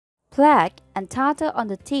Plaque and tartar on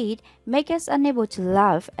the teeth make us unable to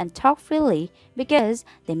laugh and talk freely because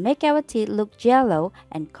they make our teeth look yellow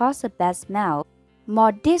and cause a bad smell.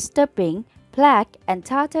 More disturbing, plaque and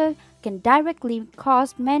tartar can directly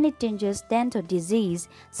cause many dangerous dental diseases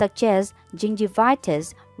such as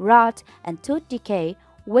gingivitis, rot, and tooth decay,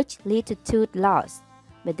 which lead to tooth loss.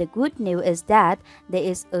 But the good news is that there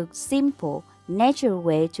is a simple, natural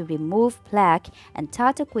way to remove plaque and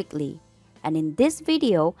tartar quickly. And in this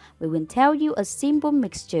video, we will tell you a simple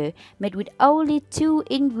mixture made with only 2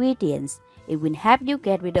 ingredients. It will help you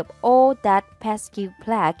get rid of all that pesky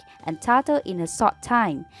plaque and tartar in a short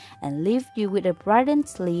time and leave you with a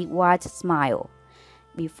brilliantly white smile.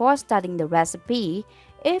 Before starting the recipe,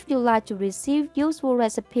 if you like to receive useful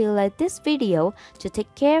recipes like this video to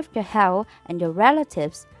take care of your health and your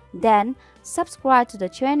relatives, then subscribe to the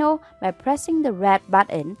channel by pressing the red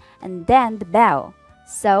button and then the bell,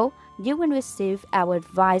 so you will receive our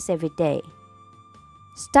advice every day.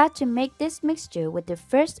 Start to make this mixture with the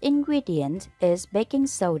first ingredient is baking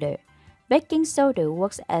soda. Baking soda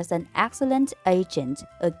works as an excellent agent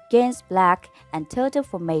against plaque and tartar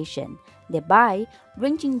formation, thereby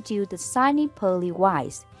bringing you the shiny pearly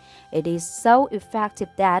whites. It is so effective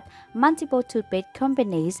that multiple toothpaste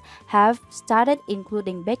companies have started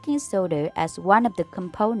including baking soda as one of the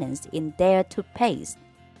components in their toothpaste.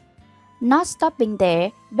 Not stopping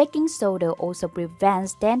there, baking soda also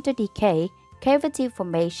prevents dental decay, cavity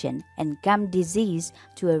formation, and gum disease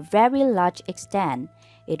to a very large extent.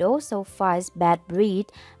 It also fights bad breath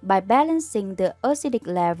by balancing the acidic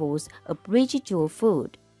levels of residual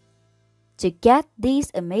food. To get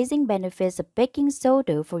these amazing benefits of baking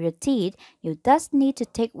soda for your teeth, you just need to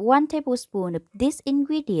take 1 tablespoon of this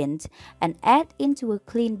ingredient and add into a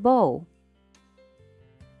clean bowl.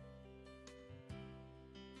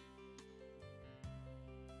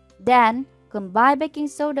 Then, combine baking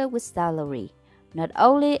soda with celery. Not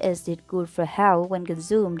only is it good for health when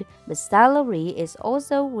consumed, but celery is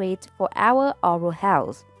also great for our oral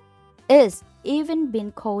health. It's even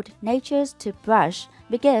been called nature's toothbrush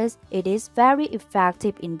because it is very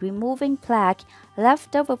effective in removing plaque,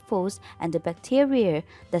 leftover foods, and the bacteria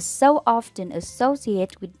that so often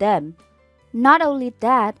associate with them. Not only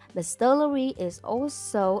that, but celery is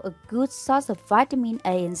also a good source of vitamin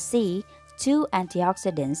A and C, 2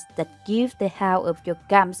 antioxidants that give the health of your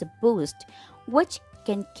gums a boost, which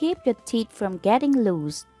can keep your teeth from getting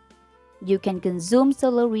loose. You can consume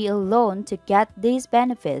celery alone to get these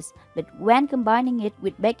benefits, but when combining it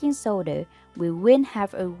with baking soda, we will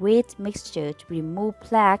have a great mixture to remove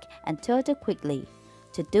plaque and tartar quickly.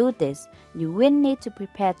 To do this, you will need to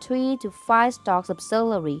prepare 3 to 5 stalks of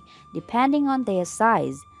celery, depending on their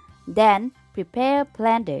size. Then, prepare a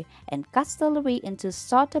blender and cut celery into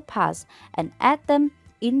shorter parts and add them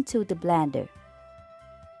into the blender.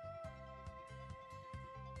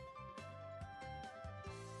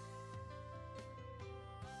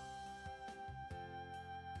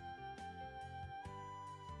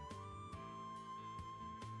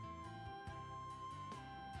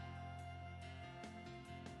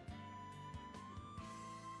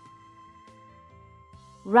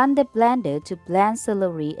 Run the blender to blend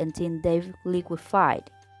celery until they've liquefied.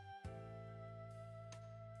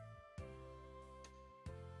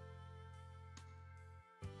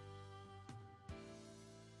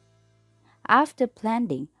 After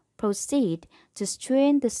blending, proceed to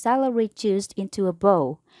strain the celery juice into a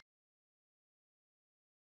bowl.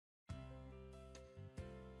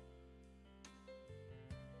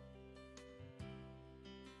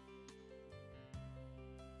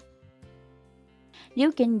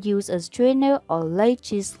 You can use a strainer or lay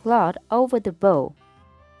cheesecloth over the bowl.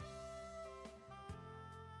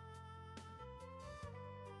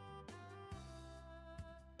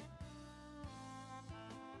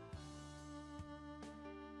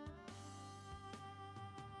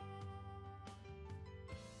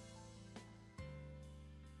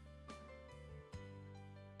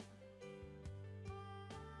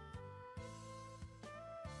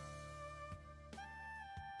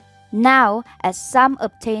 Now, add some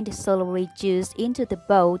obtained celery juice into the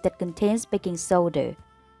bowl that contains baking soda.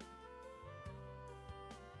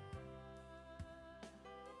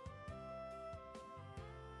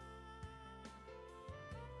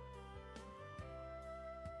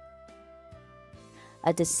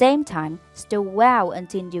 At the same time, stir well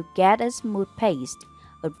until you get a smooth paste.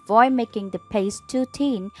 Avoid making the paste too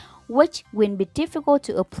thin, which will be difficult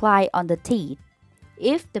to apply on the teeth.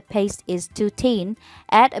 If the paste is too thin,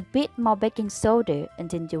 add a bit more baking soda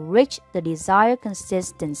until you reach the desired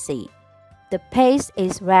consistency. The paste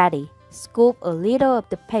is ready. Scoop a little of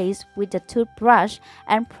the paste with a toothbrush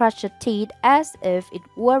and brush your teeth as if it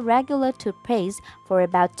were regular toothpaste for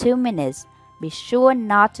about 2 minutes. Be sure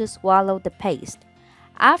not to swallow the paste.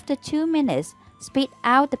 After 2 minutes, spit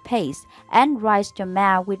out the paste and rinse your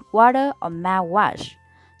mouth with water or mouthwash.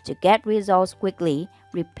 To get results quickly,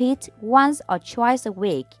 repeat once or twice a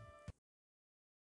week.